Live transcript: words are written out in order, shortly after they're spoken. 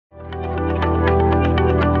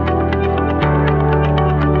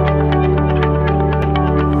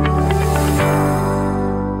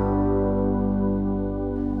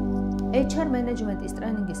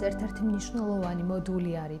ერთ-ერთი მნიშვნელოვანი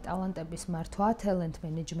მოდული არის ტალანტების მართვა, talent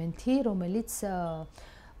management-ი, რომელიც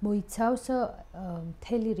მოიცავს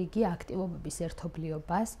მთელი რიგი აქტივობების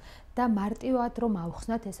ერთობლიობას და მარტივად რომ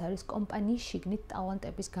ავხსნათ, ეს არის კომპანიის შიგნით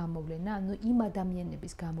ტალანტების გამოვლენა, ანუ იმ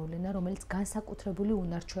ადამიანების გამოვლენა, რომელიც განსაკუთრებული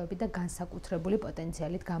უნარჩვევები და განსაკუთრებული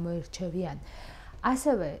პოტენციალით გამოირჩევიან.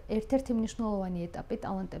 ასევე ერთ-ერთი მნიშვნელოვანი ეტაპი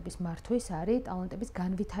ტალანტების მართვის არის ტალანტების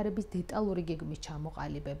განვითარების დეტალური გეგმის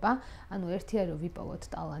ჩამოყალიბება. ანუ ერთი არის რომ ვიპოვოთ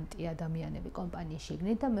ტალანტი ადამიანები კომპანიის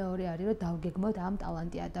შიგნით და მეორე არის რომ დავგეგმოთ ამ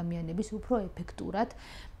ტალანტი ადამიანების უფრო ეფექტურად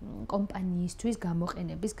კომპანიისთვის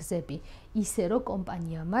გამოყენების გზები. ისე რომ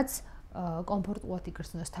კომპანიამაც კომფორტულად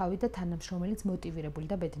იგრძნოს თავი და თანამშრომელიც მოტივირებული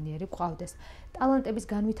და ბედნიერი გყავდეს. ტალანტების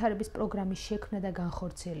განვითარების პროგრამის შექმნა და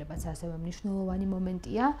განხორციელებაც ასევე მნიშვნელოვანი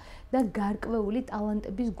მომენტია და გარკვეული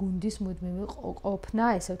ტალანტების გუნდის მუდმივი ყოფნა,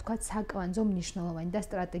 ესე ვთქვათ, საკვანძო მნიშვნელოვანი და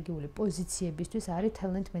სტრატეგიული პოზიციებისთვის არის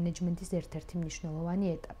talent management-ის ერთ-ერთი მნიშვნელოვანი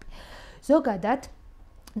ეტაპი. ზოგადად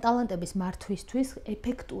ტალანტების მართვისთვის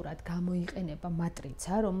ეფექტურად გამოიყენება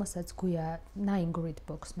მატრიცა, რომელსაც გვია 9 grid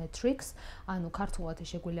box matrix, ანუ ქართულად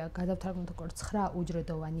შეგვიძლია გადავთარგმნოთ როგორც 9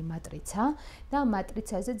 უჯრედოვანი მატრიცა და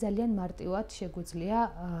მატრიცაზე ძალიან მარტივად შეგვიძლია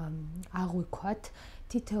აღვიქვათ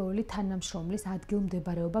თითოეული თანამშრომლის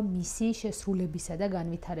ადგილმდებარეობა მისი შესრულებისა და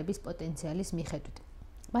განვითარების პოტენციალის მიხედვით.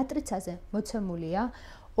 მატრიცაზე მოცემულია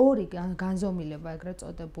ორი განზომილება, ეგრეთ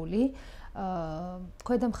წოდებული,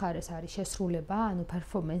 ქვედა მხარეს არის შესრულება, ანუ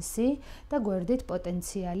performance და გვერდით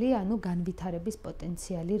პოტენციალი, ანუ განვითარების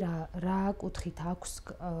პოტენციალი, რა კუთხით აქვს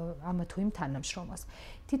ამა თუ იმ თანამშრომელს.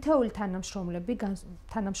 თითოეული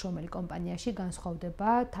თანამშრომელი კომპანიაში განსხვავდება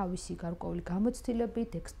თავისი გარკვეული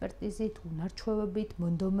გამოცდილებით, ექსპერტიზით, უნარჩვევებით,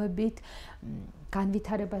 მონდომებით,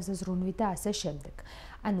 განვითარებაზე ზრუნვით და ასე შემდეგ.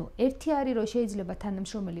 ანუ ერთი არის რომ შეიძლება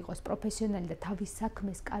თანამშრომელი იყოს პროფესიონალი და თავის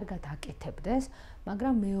საქმეს კარგად აკეთებდეს,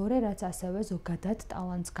 მაგრამ მეორე რაც ასევე ზოგადად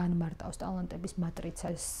ტალანტს განმარტავს ტალანტების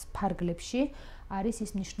მატრიცას ფარგლებში, არის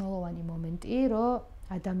ის მნიშვნელოვანი მომენტი, რომ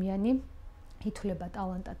ადამიანი ითვლება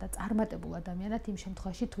ტალანტად და წარმატებულ ადამიანად იმ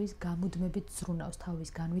შემთხვევაში, თუ ის გამუდმებით ზრუნავს თავის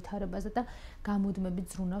განვითარებაზე და გამუდმებით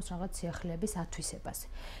ზრუნავს რაღაც სიახლეების ათვისებას.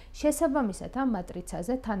 შესაბამისად, ამ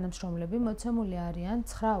მატრიცაზე თანამშრომლები მოცემული არიან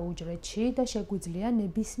 9 უჯრედში და შეგვიძლია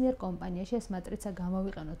ნებისმიერ კომპანიაში ეს მატრიცა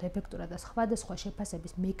გამოვიყენოთ ეფექტურად და სხვადასხვა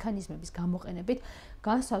შეფასების მექანიზმების გამოყენებით,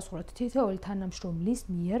 განსაზღვროთ თითოეული თანამშრომლის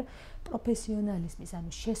მიერ პროფესიონალიზმის,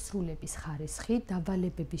 ანუ შესრულების ხარისხი,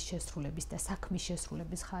 დავალებების შესრულების და საქმის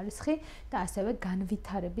შესრულების ხარისხი და ასევე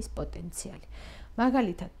განვითარების პოტენციალი.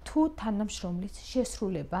 მაგალითად, თუ თანამშრომლის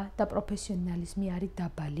შესრულება და პროფესიონალიზმი არის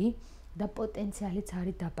დაბალი და პოტენციალიც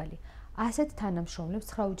არის დაბალი, ასეთ თანამშრომლებს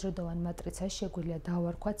 9 უჯრედოვან მატრიცაში შეგვიძლია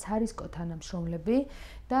დავარქვათ სარისკო თანამშრომლები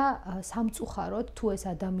და სამწუხაროდ თუ ეს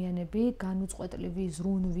ადამიანები განუწყვეტლივი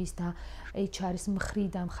ზრუნვის და HR-ის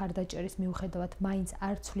მხრიდან მხარდაჭერის მიუხედავად მაინც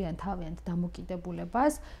არ ცვლიან თავიანთ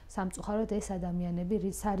დამოკიდებულებას, სამწუხაროდ ეს ადამიანები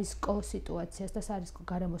სარისკო სიტუაციას და სარისკო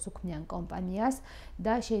გარემოს უქმნიან კომპანიას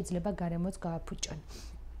და შეიძლება გარემოც გააფუჭონ.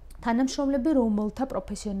 თანამშრომლები, რომელთა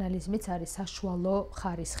პროფესიონალიზმიც არის საშუალო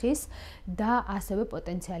ხარისხის და ასევე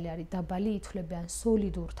პოტენციალი არის დაბალი, ითვლებიან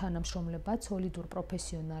სოლიდურ თანამშრომლებად, სოლიდურ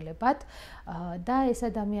პროფესიონალებად და ეს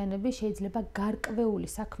ადამიანები შეიძლება გარკვეული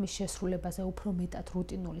საქმის შესრულებაზე, უფრო მეტად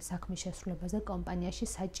რუტინული საქმის შესრულებაზე კომპანიაში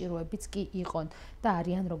საჭიროებიც კი იყონ და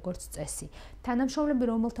არიან როგორც წესი. თანამშრომლები,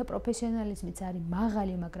 რომელთა პროფესიონალიზმიც არის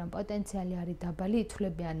მაღალი, მაგრამ პოტენციალი არის დაბალი,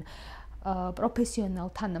 ითვლებიან პროფესიონალ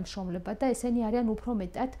თანამშრომლებად და ესენი არიან უფრო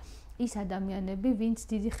მეტად ის ადამიანები, ვინც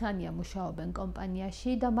დიდი ხანია მუშაობენ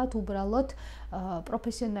კომპანიაში და მათ უბრალოდ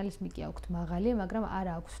პროფესიონალიზმი კი აქვთ მაღალი, მაგრამ არ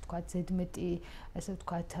აქვთ თქვათ ზედმეტი, ესე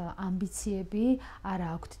ვთქვათ, ამბიციები, არ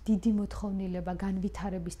აქვთ დიდი მოთხოვნილება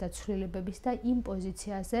განვითარების და ცვლილებების და იმ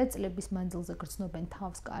პოზიციაზე წლების მანძილზე გრძნობენ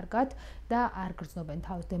თავს კარგად და არ გრძნობენ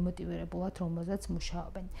თავს დემოტივირებულად, რომელზეც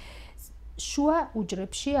მუშაობენ. შუა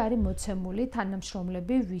უჯრედში არის მოცემული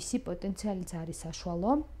თანამშრომლები, ვისი პოტენციალიც არის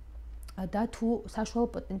საშუალო და თუ საშუალო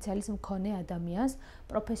პოტენციალის მქონე ადამიანს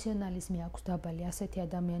პროფესიონალიზმი აქვს დაბალი, ასეთი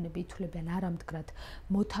ადამიანები ითვლებიან არამდგრად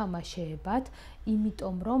მოთამაშეებად,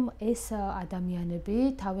 იმიტომ რომ ეს ადამიანები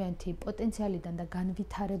თავიანთი პოტენციალიდან და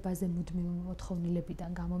განვითარებაზე მუდმივი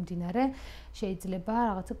მოთხოვნილებიდან გამომდინარე შეიძლება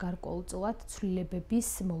რაღაცა გარკვეულწილად ცვლილებების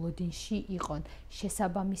მოლოდინში იყონ.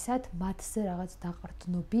 შესაბამისად, მათზე რაღაც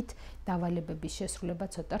დაყრდნობით დავალებების შესრულება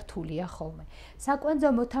ცოტა რთულია ხოლმე. საკვანძო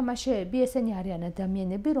მოთამაშეები ესენი არიან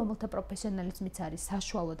ადამიანები, რომელთა პროფესიონალიზმიც არის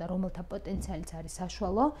საშუალო და რომელთა პოტენციალიც არის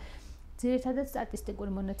საშუალო, ძირითადად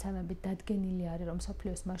სტატისტიკური მონაცემებით დადგენილი არის, რომ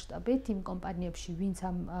სოფლიოს მასშტაბით იმ კომპანიებში, ვინც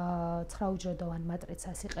ამ 9უჯრედოვან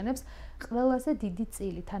მატრიცას იყენებს, ყველაზე დიდი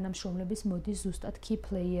წილი თანამშრომლების მოდის ზუსტად key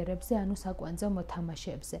player-ებზე, ანუ საკვანძო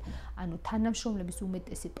მოთამაშეებზე. ანუ თანამშრომლების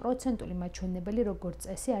უმეტესი პროცენტული მაჩვენებელი, როგორც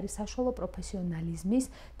წესი, არის საშუალო პროფესიონალიზმის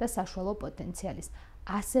და საშუალო პოტენციალის.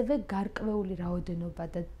 ასევე გარკვეული რაოდენობა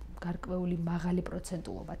და გარკვეული მაღალი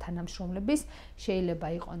პროცენტულობა თანამშრომლების შეიძლება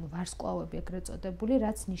იყონ ვარსკვლავები ეგრეთ წოდებული,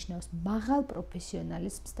 რაც ნიშნავს მაღალ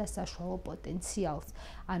პროფესიონალიზმს და საშუალო პოტენციალს.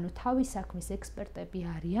 ანუ თავის საქმის ექსპერტები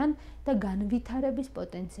არიან და განვითარების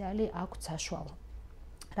პოტენციალი აქვთ საშუალო.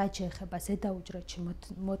 რაც შეეხება ზედაუჯრედში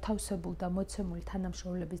მოთავსებულ და მოცემული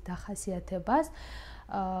თანამშრომლების დახასიათებას,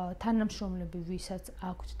 თანამშრომლები, ვისაც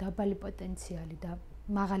აქვთ დაბალი პოტენციალი და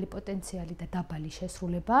მაღალი პოტენციალი და დაბალი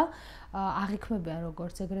შესრულება, აღიქმებიან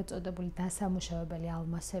როგორც ეგრეთ წოდებული დასამუშავებელი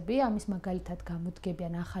ალმასები, ამის მაგალითად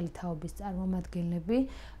გამოდგებიან ახალი თაობის წარმომადგენლები,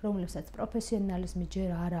 რომლებსაც პროფესიონალიზმი ჯერ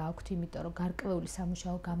არა აქვთ, იმიტომ რომ გარკვეული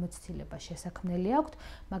სამუშაო გამოცდილება შესაქმნელი აქვთ,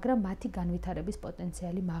 მაგრამ მათი განვითარების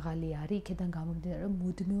პოტენციალი მაღალი არის, იქედან გამომდინარე, რომ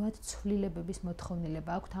მუდმივად ცვლილებების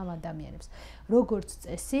მოთხოვნილება აქვთ ამ ადამიანებს. როგორც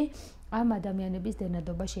წესი, ამ ადამიანების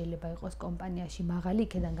დენადობა შეიძლება იყოს კომპანიაში მაღალი,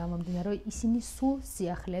 იქედან გამომდინარე, რომ ისინი სულ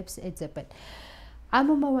სიახლეებს ეძებენ.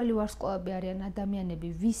 ამომავალი ვარსკვლავები არიან ადამიანები,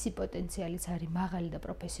 ვისი პოტენციალიც არის მაღალი და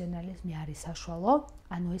პროფესიონალიზმი არის საშუალო.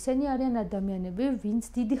 ანუ ესენი არიან ადამიანები, ვინც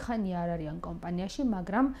დიდი ხანი არ არიან კომპანიაში,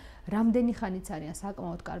 მაგრამ რამდენი ხანიც არიან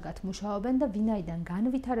საკმაოდ კარგად მუშაობენ და ვინაიდან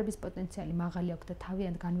განვითარების პოტენციალი მაღალი აქვს და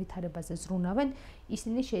თავიანთ განვითარებაზე ზრუნავენ,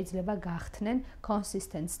 ისინი შეიძლება გახდნენ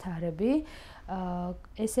consistent სტარები.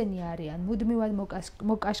 ესენი არიან მუდმივად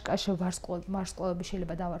მოკაშკაშე ვარსკვლავები,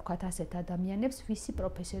 შეიძლება დავარქვათ ასეთ ადამიანებს, ვისი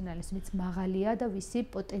პროფესიონალიზმიც მაღალია და ვისი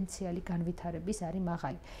პოტენციალი განვითარების არის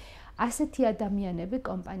მაღალი. ასეთი ადამიანები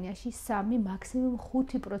კომპანიაში 3, მაქსიმუმ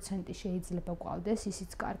 5% შეიძლება გვყავდეს,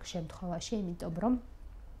 ისიც კარგ შემთხვევაში, იმიტომ რომ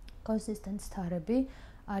consistent სტარები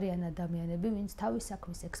არიან ადამიანები, ვინც თავის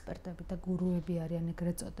საქმის ექსპერტები და გურუები არიან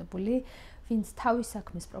ეგრეთ წოდებული, ვინც თავის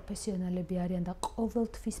საქმის პროფესიონალები არიან და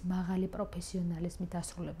ყოველთვის მაღალი პროფესიონალიზმით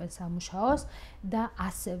ასრულებენ სამუშაოს და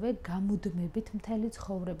ასევე გამუდმებით მთელი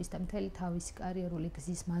ცხოვრების და მთელი თავისი კარიერული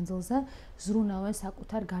გზის მანძილზე ზრუნავენ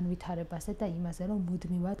საკუთარ განვითარებაზე და იმაზე, რომ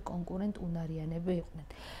მუდმივად კონკურენტ უნარიანები იყვნენ.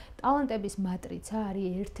 ტალანტების მატრიცა არის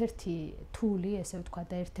ერთ-ერთი თული, ესე ვთქვა,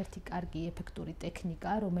 და ერთ-ერთი კარგი ეფექტური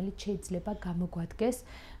ტექნიკა, რომელიც შეიძლება გამოგვადგეს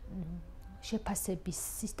შეფასების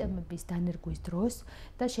სისტემების დანერგვის დროს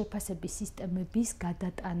და შეფასების სისტემების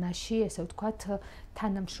გადატანაში, ესე ვთქვათ,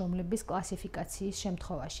 თანამშრომლების კლასიფიკაციის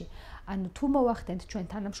შემთხვევაში. ანუ თუ მოვახდენთ ჩვენ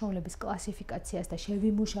თანამშრომლების კლასიფიკაციას და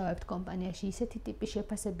შევიმუშავებთ კომპანიაში ისეთი ტიპის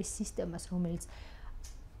შეფასების სისტემას, რომელიც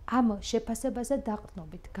ამ შეფასებაზე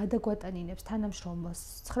დაყრდნობით გადაგვატანინებს თანამშრომლს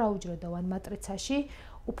 9უჯრედოვან მატრიცაში,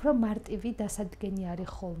 უფრო მარტივი დასადგენი არის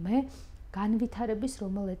ხოლმე განვითარების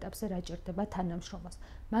რომელ ეტაპზე რაჭირდება თანამშრომლს.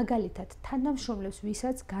 მაგალითად, თანამშრომლებს,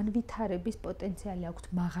 ვისაც განვითარების პოტენციალი აქვთ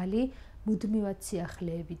მაღალი, მუდმივად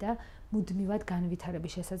სიახლეები და მუდმივად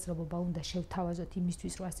განვითარების შესაძლებლობა უნდა შევთავაზოთ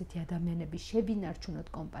იმისთვის, რომ ასეთი ადამიანები შევინარჩუნოთ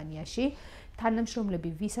კომპანიაში. თანამშრომლები,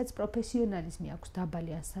 ვისაც პროფესიონალიზმი აქვს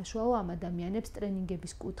დაბალი ან საშუალო, ამ ადამიანებს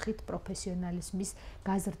ტრენინგების კუთხით პროფესიონალიზმის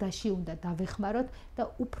გაზრდაში უნდა დავეხმაროთ და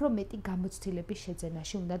უფრო მეტი გამოცდილების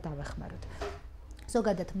შეძენაში უნდა დავეხმაროთ.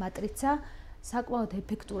 ზოგადად მატრიცა საკმაოდ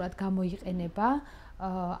ეფექტურად გამოიყენება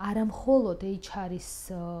არა მხოლოდ HR-ის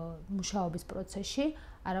მუშაობის პროცესში,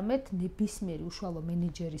 არამედ ნებისმიერი უშუალო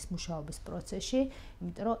მენეჯერის მუშაობის პროცესში,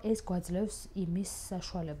 იმიტომ რომ ეს გვაძლევს იმის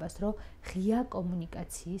საშუალებას, რომ ღია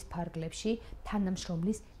კომუნიკაციის ფარგლებში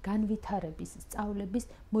თანამშრომლის განვითარების, სწავლების,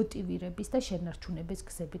 მოტივირების და შენარჩუნების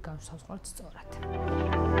გზები განსაზღვროთ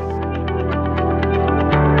სწორად.